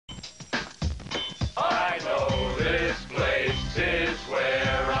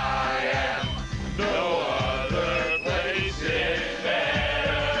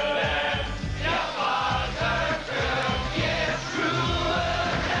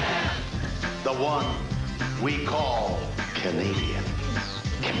the one we call Canadian.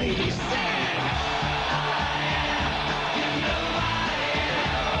 Canadian.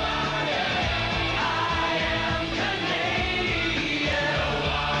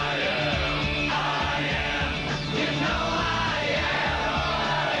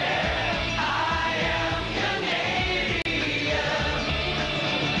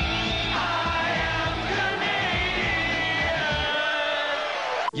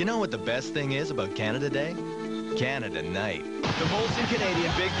 You know what the best thing is about Canada Day? Canada Night. The Molson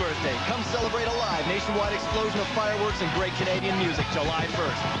Canadian Big Birthday. Come celebrate a live nationwide explosion of fireworks and great Canadian music July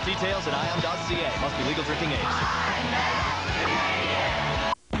 1st. Details at iam.ca. Must be legal drinking age.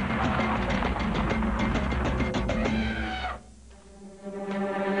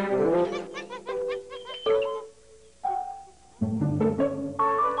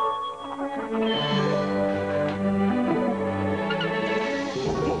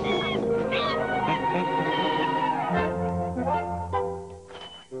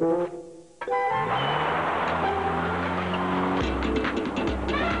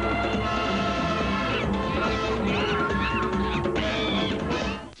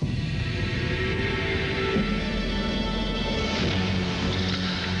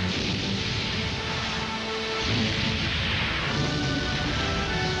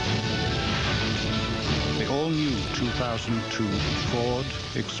 All-new 2002 Ford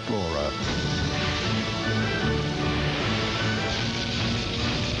Explorer.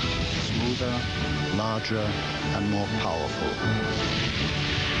 Smoother, larger, and more powerful.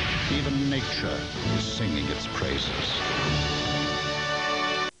 Even nature is singing its praises.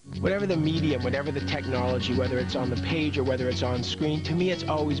 Whatever the medium, whatever the technology, whether it's on the page or whether it's on screen, to me it's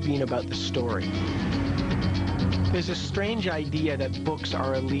always been about the story. There's a strange idea that books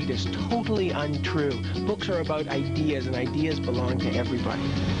are elitist, totally untrue. Books are about ideas, and ideas belong to everybody.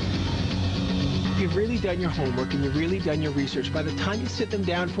 If you've really done your homework and you've really done your research, by the time you sit them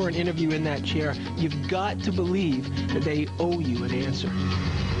down for an interview in that chair, you've got to believe that they owe you an answer.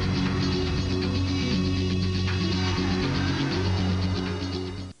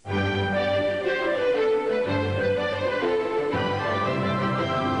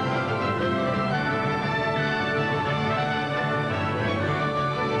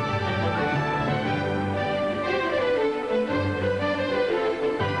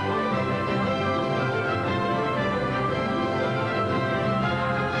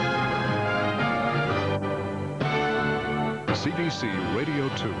 CBC Radio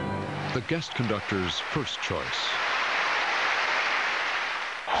 2, the guest conductor's first choice.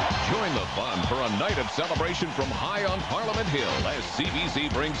 Join the fun for a night of celebration from high on Parliament Hill as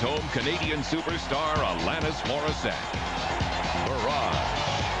CBC brings home Canadian superstar Alanis Morissette, Barrage,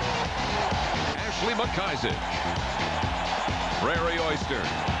 Ashley McIsaac, Prairie Oyster,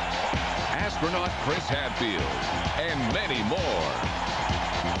 astronaut Chris Hadfield, and many more.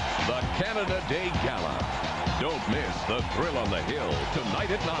 The Canada Day Gala. Don't miss the thrill on the hill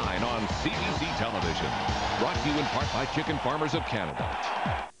tonight at 9 on CBC Television. Brought to you in part by Chicken Farmers of Canada.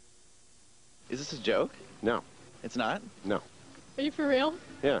 Is this a joke? No. It's not? No. Are you for real?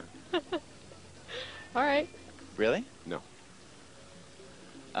 Yeah. All right. Really? No.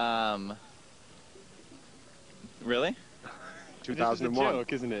 Really? 2001. This is a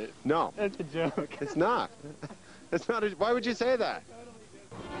joke, isn't it? No. That's a joke. It's not. It's not. Why would you say that?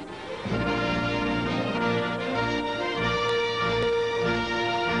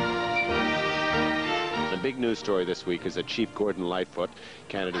 The big news story this week is that Chief Gordon Lightfoot,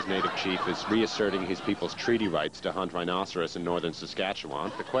 Canada's native chief, is reasserting his people's treaty rights to hunt rhinoceros in northern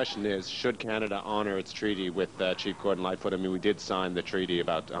Saskatchewan. The question is, should Canada honor its treaty with Chief Gordon Lightfoot? I mean, we did sign the treaty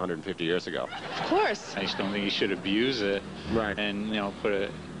about 150 years ago. Of course. I just don't think you should abuse it. Right. And, you know, put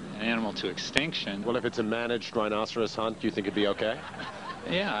an animal to extinction. Well, if it's a managed rhinoceros hunt, do you think it'd be okay?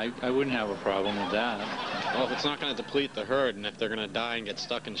 Yeah, I wouldn't have a problem with that. Well, if it's not going to deplete the herd, and if they're going to die and get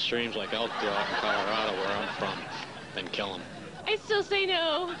stuck in streams like elk do out in Colorado, where I'm from, then kill them. I still say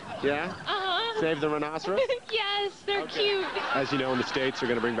no. Yeah? Save the rhinoceros? Yes, they're cute. As you know, in the States, they're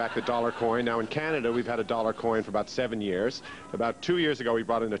going to bring back the dollar coin. Now, in Canada, we've had a dollar coin for about 7 years. About 2 years ago, we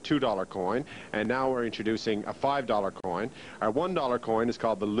brought in a $2 coin, and now we're introducing a $5 coin. Our $1 coin is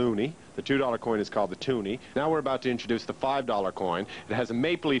called the loonie. The $2 coin is called the toonie. Now we're about to introduce the $5 coin. It has a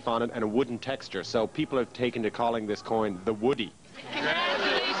maple leaf on it and a wooden texture, so people have taken to calling this coin the Woody.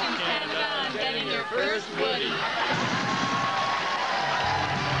 Congratulations, Canada, on getting your first Woody.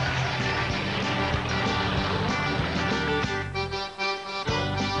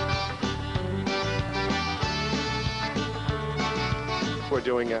 We're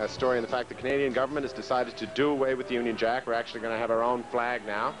doing a story on the fact the Canadian government has decided to do away with the Union Jack. We're actually going to have our own flag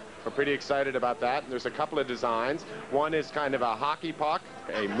now. We're pretty excited about that. There's a couple of designs. One is kind of a hockey puck,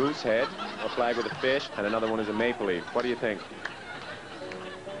 a moose head, a flag with a fish, and another one is a maple leaf. What do you think?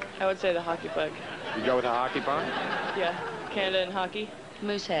 I would say the hockey puck. You go with a hockey puck? Yeah, Canada and hockey.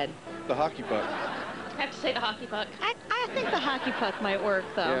 Moose head. The hockey puck. I have to say the hockey puck. I think the hockey puck might work,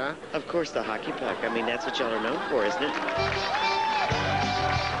 though. Yeah? Of course, the hockey puck. I mean, that's what y'all are known for, isn't it?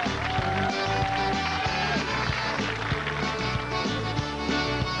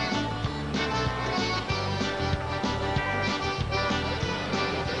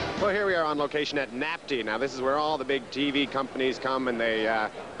 Well, here we are on location at NAPTI. Now, this is where all the big TV companies come and they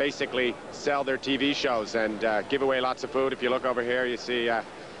basically sell their TV shows and give away lots of food. If you look over here, you see a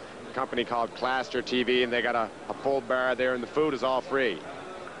company called Cluster TV, and they got a full bar there, and the food is all free.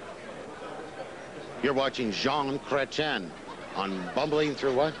 You're watching Jean Chrétien on Bumbling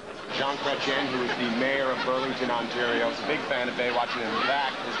Through what? Jean Chrétien, who is the mayor of Burlington, Ontario, is a big fan of Baywatch, and in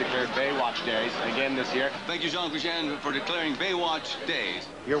fact has declared Baywatch Days again this year. Thank you, Jean Chrétien, for declaring Baywatch Days.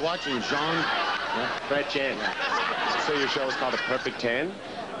 You're watching Jean Chrétien. So your show is called A Perfect 10?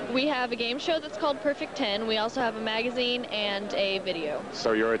 We have a game show that's called Perfect 10. We also have a magazine and a video.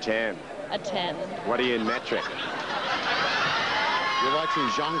 So you're a 10. A 10. What are you in metric? You're watching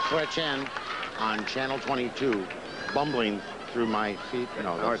Jean Chrétien on Channel 22, Bumbling Through My Feet.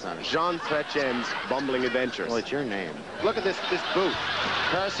 No, that's not it. Jean Chrétien's Bumbling Adventures. Well, it's your name. Look at this boot.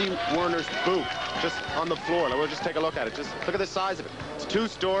 Percy Werner's boot, just on the floor. Now, we'll just take a look at it. Just look at the size of it. It's 2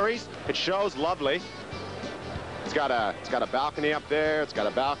 stories. It shows lovely. It's got a balcony up there. It's got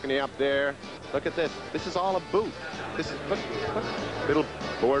a balcony up there. Look at this. This is all a boot. This is look, little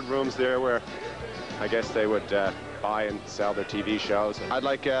boardrooms there where I guess they would buy and sell their TV shows. I'd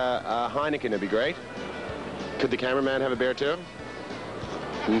like a Heineken. It'd be great. Could the cameraman have a beer too?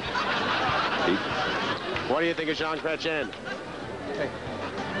 What do you think of Jean Chrétien?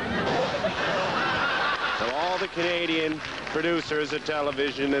 So all the Canadian producers of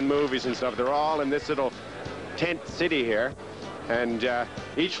television and movies and stuff, they're all in this little tent city here, and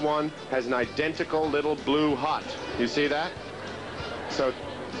each one has an identical little blue hut. You see that? So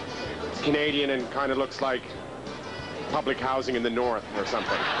it's Canadian and kind of looks like public housing in the north or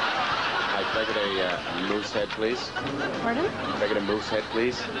something. Can I get a moose head, please? Pardon? Can I get a moose head,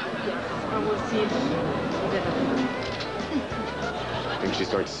 please? We'll see. I think she's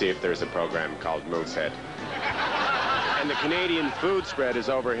going to see if there's a program called Moose Head. And the Canadian food spread is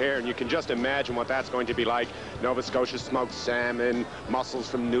over here, and you can just imagine what that's going to be like. Nova Scotia smoked salmon, mussels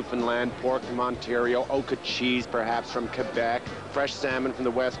from Newfoundland, pork from Ontario, Oka cheese perhaps from Quebec, fresh salmon from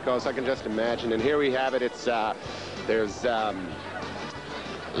the West Coast. I can just imagine. And here we have it. It's there's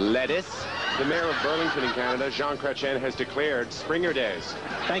lettuce. The mayor of Burlington in Canada, Jean Chrétien, has declared Springer Days.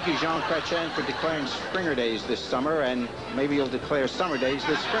 Thank you, Jean Chrétien, for declaring Springer Days this summer, and maybe you'll declare Summer Days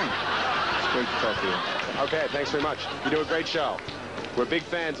this spring. It's great to talk to you. Okay, thanks very much. You do a great show. We're big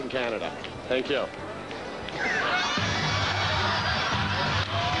fans in Canada. Thank you.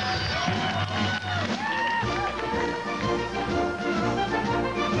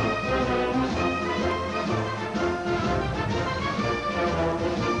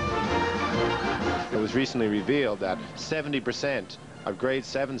 It was recently revealed that 70% of grade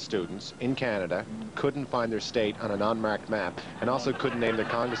 7 students in Canada couldn't find their state on an unmarked map and also couldn't name their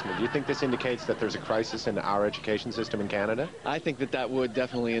congressman. Do you think this indicates that there's a crisis in our education system in Canada? I think that would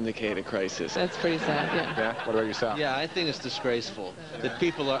definitely indicate a crisis. That's pretty sad, yeah. Yeah? What about yourself? Yeah, I think it's disgraceful that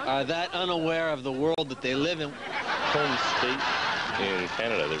people are that unaware of the world that they live in. Home state in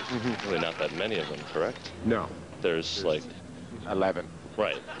Canada, there's really not that many of them, correct? No. There's like 11.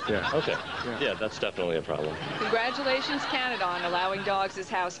 Right. Yeah. Okay. Yeah, that's definitely a problem. Congratulations, Canada, on allowing dogs as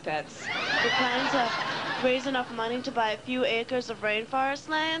house pets. We're planning to raise enough money to buy a few acres of rainforest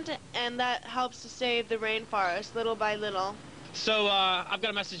land, and that helps to save the rainforest little by little. So I've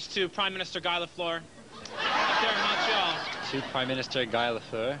got a message to Prime Minister Guy Lafleur up there in Montreal. To Prime Minister Guy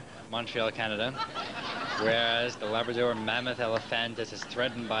Lafleur, Montreal, Canada. Whereas the Labrador mammoth elephantus is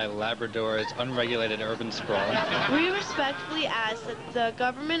threatened by Labrador's unregulated urban sprawl. We respectfully ask that the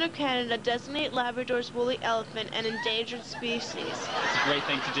Government of Canada designate Labrador's woolly elephant an endangered species. It's a great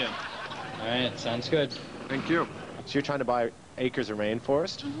thing to do. All right, sounds good. Thank you. So you're trying to buy acres of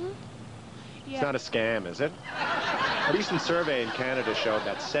rainforest? Mm-hmm. Yeah. It's not a scam, is it? A recent survey in Canada showed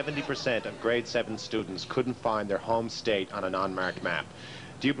that 70% of grade 7 students couldn't find their home state on an unmarked map.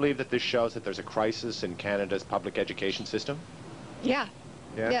 Do you believe that this shows that there's a crisis in Canada's public education system? Yeah.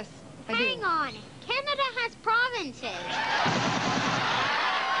 Yeah? Yes, I do. Hang on. Canada has provinces.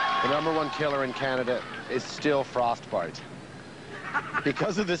 The #1 killer in Canada is still frostbite.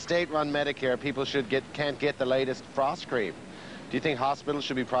 Because of the state-run Medicare, people can't get the latest frost cream. Do you think hospitals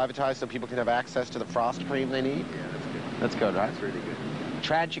should be privatized so people can have access to the frost cream they need? Yeah, that's good. That's good, right? That's really good.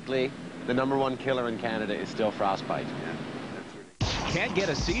 Tragically, the #1 killer in Canada is still frostbite. Yeah, that's really Can't get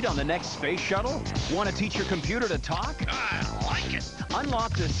a seat on the next space shuttle? Want to teach your computer to talk? I like it.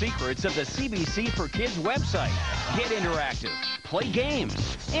 Unlock the secrets of the CBC for Kids website. Get interactive, play games,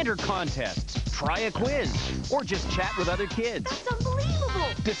 enter contests, try a quiz, or just chat with other kids. That's unbelievable.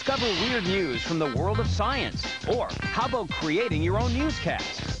 Discover weird news from the world of science. Or how about creating your own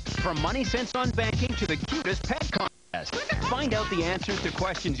newscast? From money sense on banking to the cutest pet contest. Find out the answers to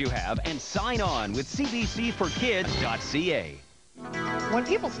questions you have and sign on with cbcforkids.ca. When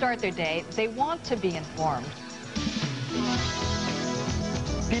people start their day, they want to be informed.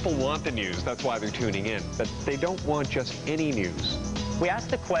 People want the news, that's why they're tuning in, but they don't want just any news. We asked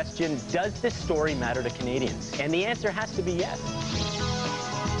the question, does this story matter to Canadians? And the answer has to be yes.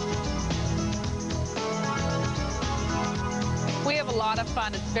 We have a lot of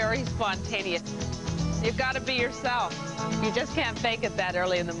fun. It's very spontaneous. You've got to be yourself. You just can't fake it that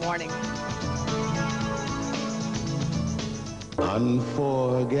early in the morning.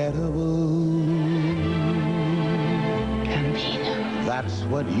 Unforgettable. Campino. That's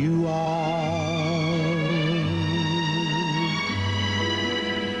what you are.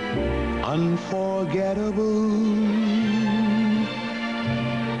 Unforgettable.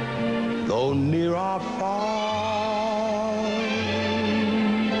 Though near or far.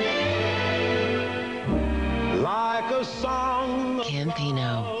 Like a song.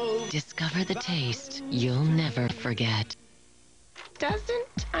 Campino. Discover the taste you'll never forget.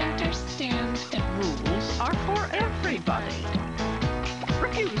 Doesn't understand that rules are for everybody.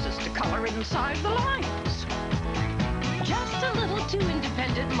 Refuses to color inside the lines. Just a little too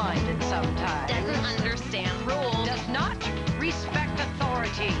independent-minded sometimes. Doesn't understand rules. Does not respect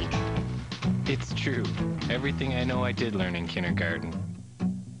authority. It's true. Everything I know I did learn in kindergarten.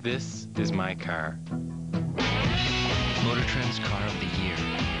 This is my car. Motor Trend's Car of the Year.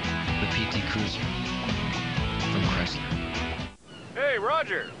 The PT Cruiser. From Chrysler. Hey,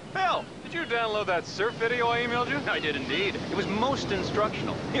 Roger. Phil, did you download that surf video I emailed you? I did indeed. It was most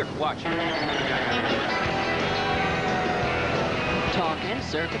instructional. Here, watch. Talk and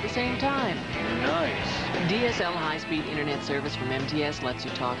surf at the same time. Nice. DSL high-speed internet service from MTS lets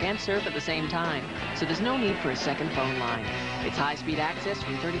you talk and surf at the same time, so there's no need for a second phone line. It's high-speed access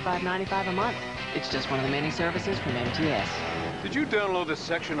from $35.95 a month. It's just one of the many services from MTS. Did you download this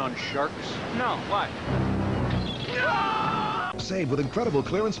section on sharks? No, why? Save with incredible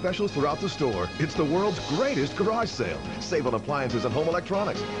clearance specials throughout the store. It's the world's greatest garage sale. Save on appliances and home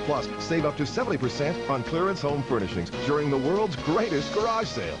electronics. Plus, save up to 70% on clearance home furnishings during the world's greatest garage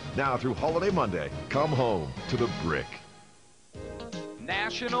sale. Now through Holiday Monday. Come home to the brick.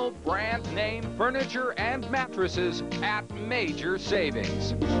 National brand name furniture and mattresses at major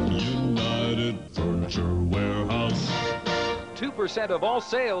savings. United Furniture Warehouse. 2% of all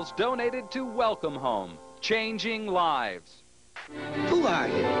sales donated to Welcome Home. Changing lives. Who are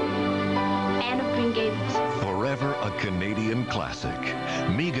you? Anne of Green Gables. Forever a Canadian classic.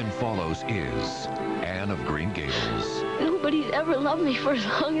 Megan Follows is Anne of Green Gables. Nobody's ever loved me for as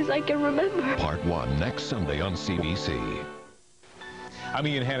long as I can remember. Part 1 next Sunday on CBC. I'm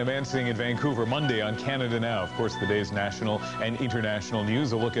Ian Hannah sitting in Vancouver Monday on Canada Now. Of course, the day's national and international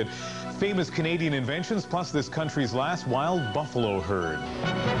news. A look at famous Canadian inventions, plus this country's last wild buffalo herd.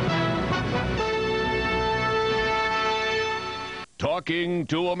 Talking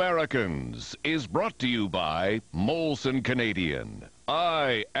to Americans is brought to you by Molson Canadian.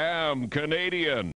 I am Canadian.